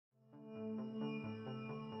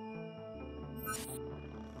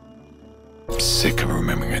I'm sick of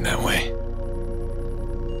remembering her that way.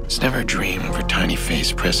 It's never a dream of her tiny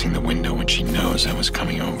face pressing the window when she knows I was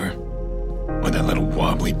coming over. Or that little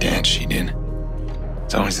wobbly dance she did.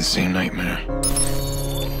 It's always the same nightmare.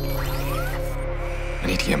 I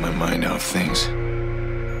need to get my mind off things.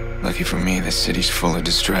 Lucky for me, this city's full of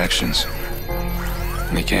distractions.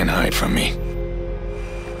 And they can't hide from me.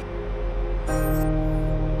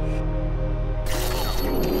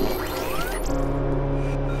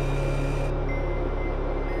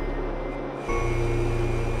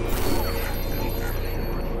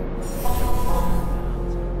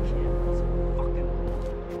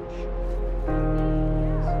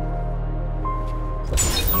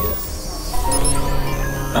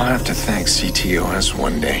 I'll have to thank CTOS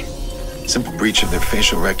one day. Simple breach of their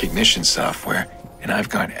facial recognition software, and I've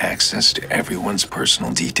got access to everyone's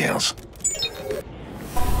personal details.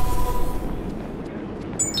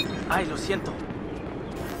 Ay, lo siento.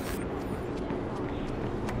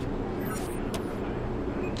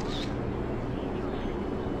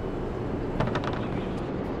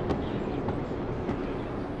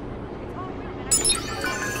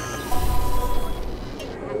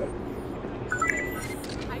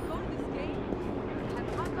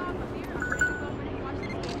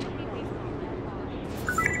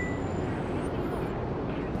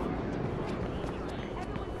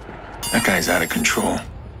 That guy's out of control.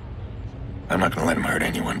 I'm not gonna let him hurt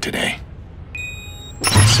anyone today.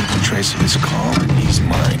 Simple trace of his call, and he's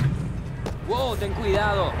mine. Whoa, ten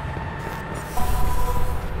cuidado.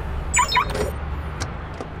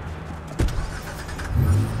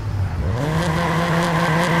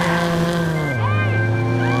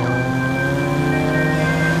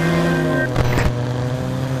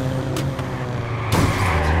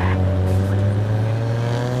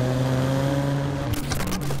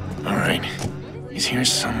 He's here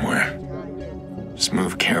somewhere. Just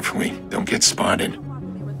move carefully. Don't get spotted.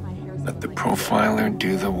 Let the profiler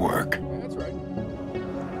do the work.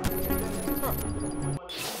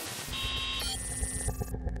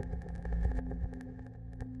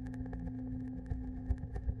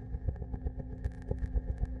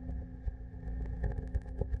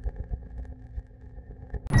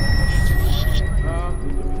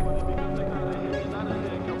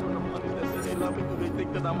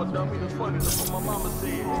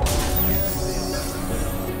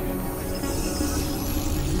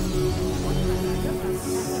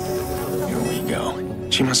 Here we go.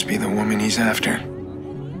 She must be the woman he's after.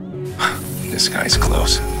 This guy's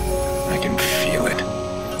close. I can feel it.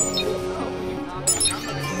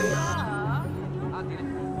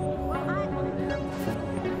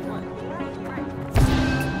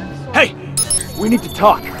 Hey! We need to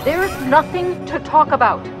talk. There's nothing to talk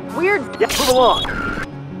about. We're... Move along.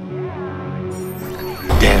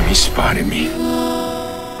 Damn, he spotted me.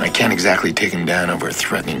 I can't exactly take him down over a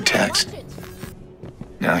threatening text.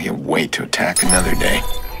 Now he'll wait to attack another day.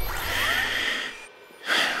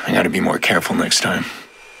 I gotta be more careful next time.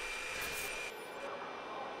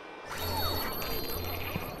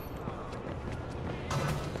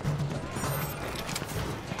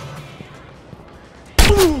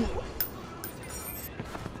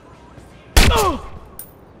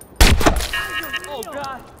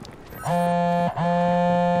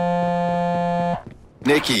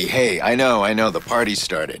 Nikki, hey, I know, the party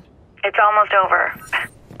started. It's almost over.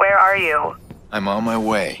 Where are you? I'm on my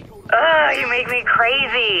way. Ugh, you make me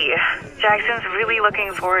crazy. Jackson's really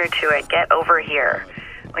looking forward to it. Get over here.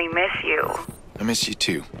 We miss you. I miss you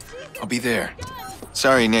too. I'll be there.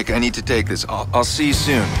 Sorry, Nick, I need to take this. I'll see you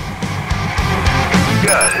soon.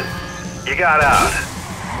 Good. You got out.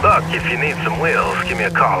 Look, if you need some wheels, give me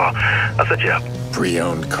a call. I'll set you up.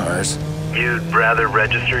 Pre-owned cars? You'd rather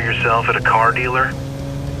register yourself at a car dealer?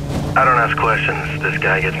 I don't ask questions. This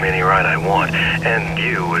guy gets me any ride I want. And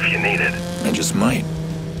you, if you need it. I just might.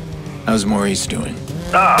 How's Maurice doing?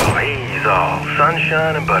 Oh, he's all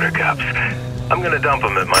sunshine and buttercups. I'm gonna dump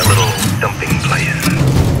him at my little dumping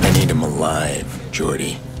place. I need him alive,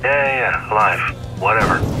 Jordy. Yeah, alive.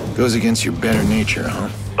 Whatever. Goes against your better nature, huh?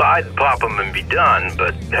 I'd pop him and be done,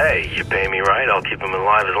 but hey, you pay me right, I'll keep him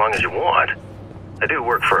alive as long as you want. I do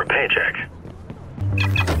work for a paycheck.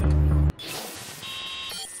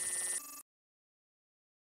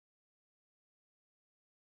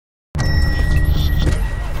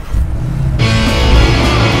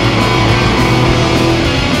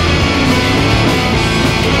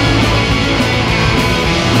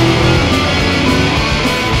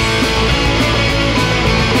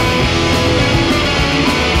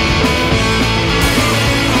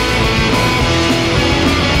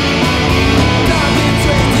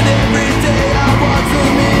 Every day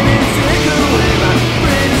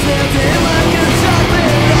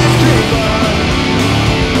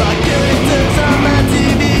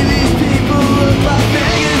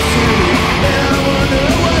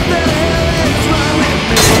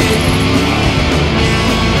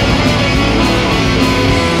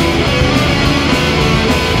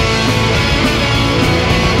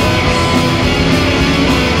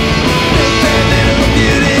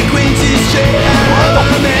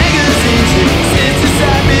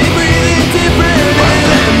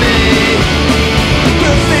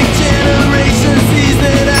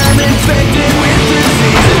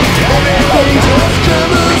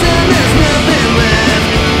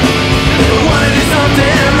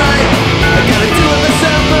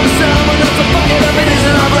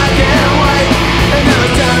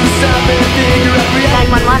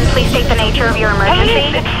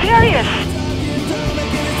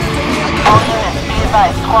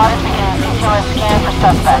Squad is beginning CQS scan for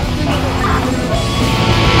suspect.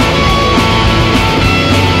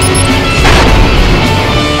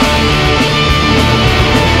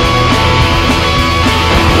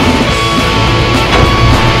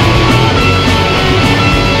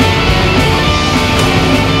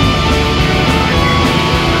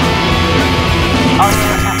 All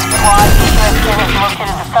units, this is Squad. CQS scan has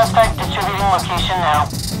located the suspect. Distributing location now.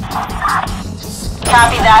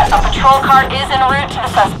 Copy that. A patrol car is en route to the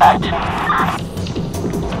suspect.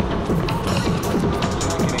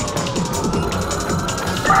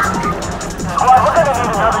 Squad, we're gonna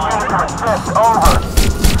need another unit to assist. Over.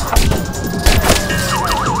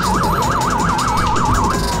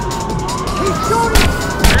 He's shooting!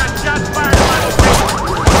 I got shots fired at my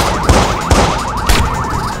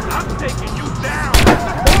I'm taking you down!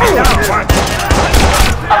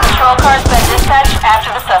 A patrol car has been dispatched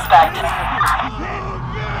after the suspect.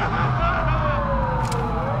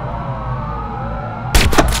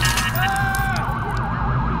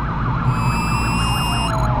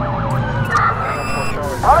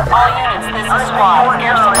 All units, this is Squad.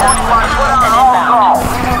 Air support is confirmed and inbound.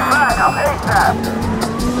 Backup, ASAP!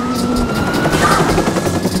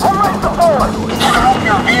 Alright, support! Stop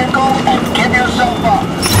your vehicle and give yourself up.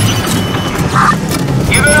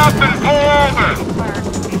 Give it up and pull over!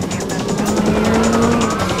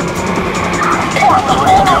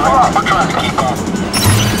 We're trying to keep up.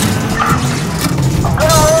 I'm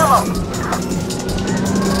gonna ram him!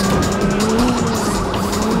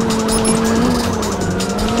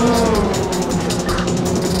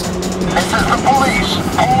 This is the police.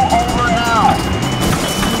 Pull over now.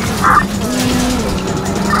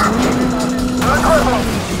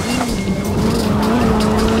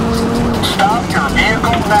 Stop your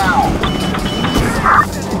vehicle now.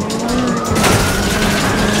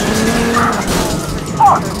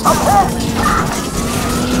 I'm hit!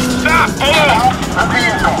 Stop the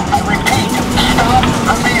vehicle. I repeat, stop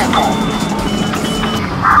the vehicle.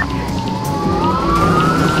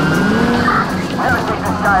 I'm gonna take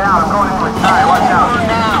this guy out. I'm going into his tie. Watch out. Over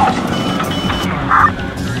now.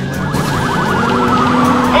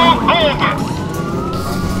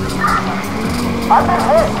 I've been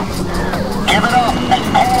hit! Give it up and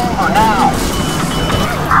pull over now.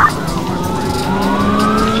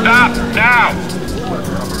 Stop now!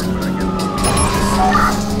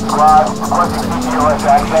 Squad, requesting CQS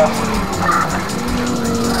access.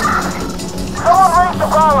 Someone raise the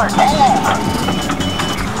bollard!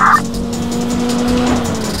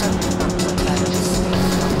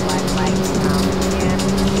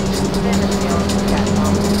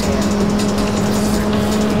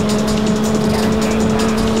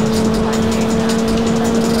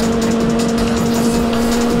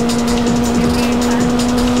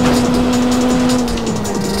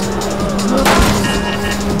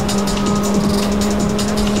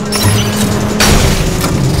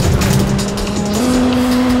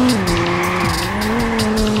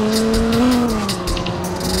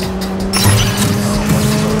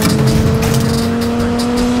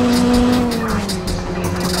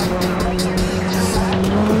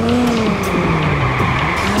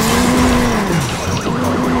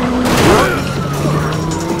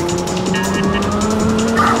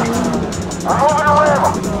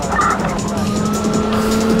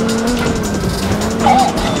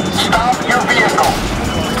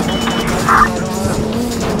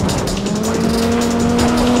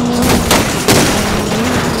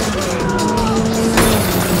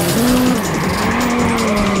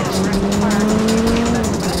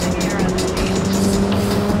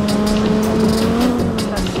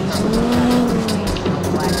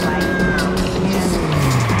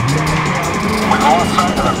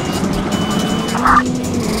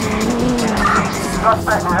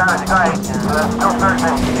 Suspect is out of sight, so that's still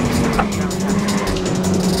searching.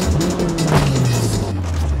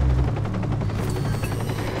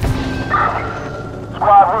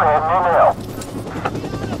 Squad, we're heading in hell.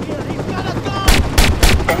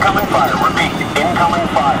 Incoming fire. Repeat, incoming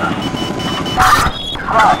fire.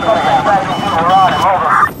 Squad, suspect back into the garage.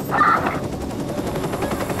 Over.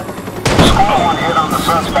 Squad 1 hit on the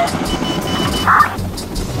suspect.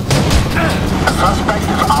 The suspect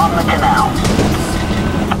is on the canal.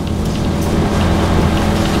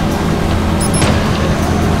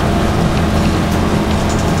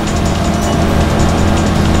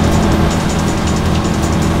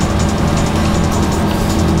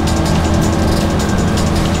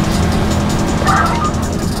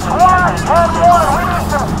 Squad, 10-1, we need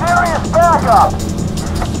some serious backup.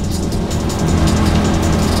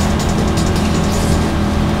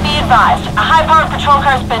 Be advised, a high-powered patrol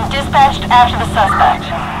car has been dispatched after the suspect.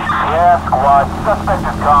 Yeah, squad. Suspect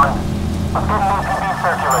is gone. Let's get an APB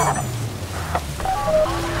circulated.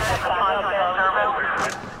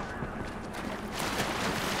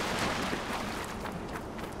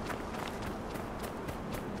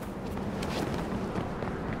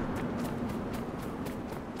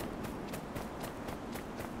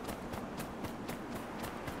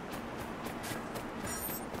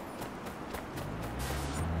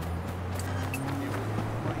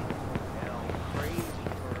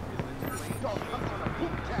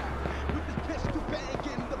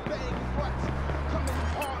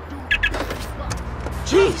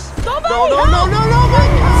 Jeez! So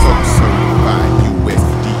certified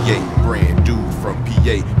USDA brand dude from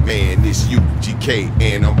PA. Man, it's UGK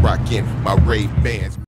and I'm rocking my Ray-Bans.